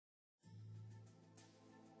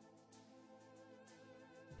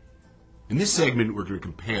In this segment, we're going to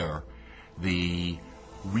compare the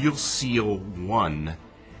Real Seal 1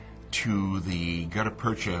 to the Gutta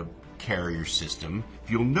Percha carrier system. If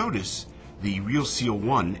you'll notice, the Real Seal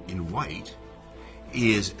 1 in white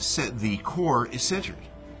is set, the core is centered,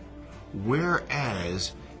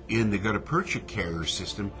 whereas in the Gutta Percha carrier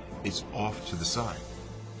system, it's off to the side.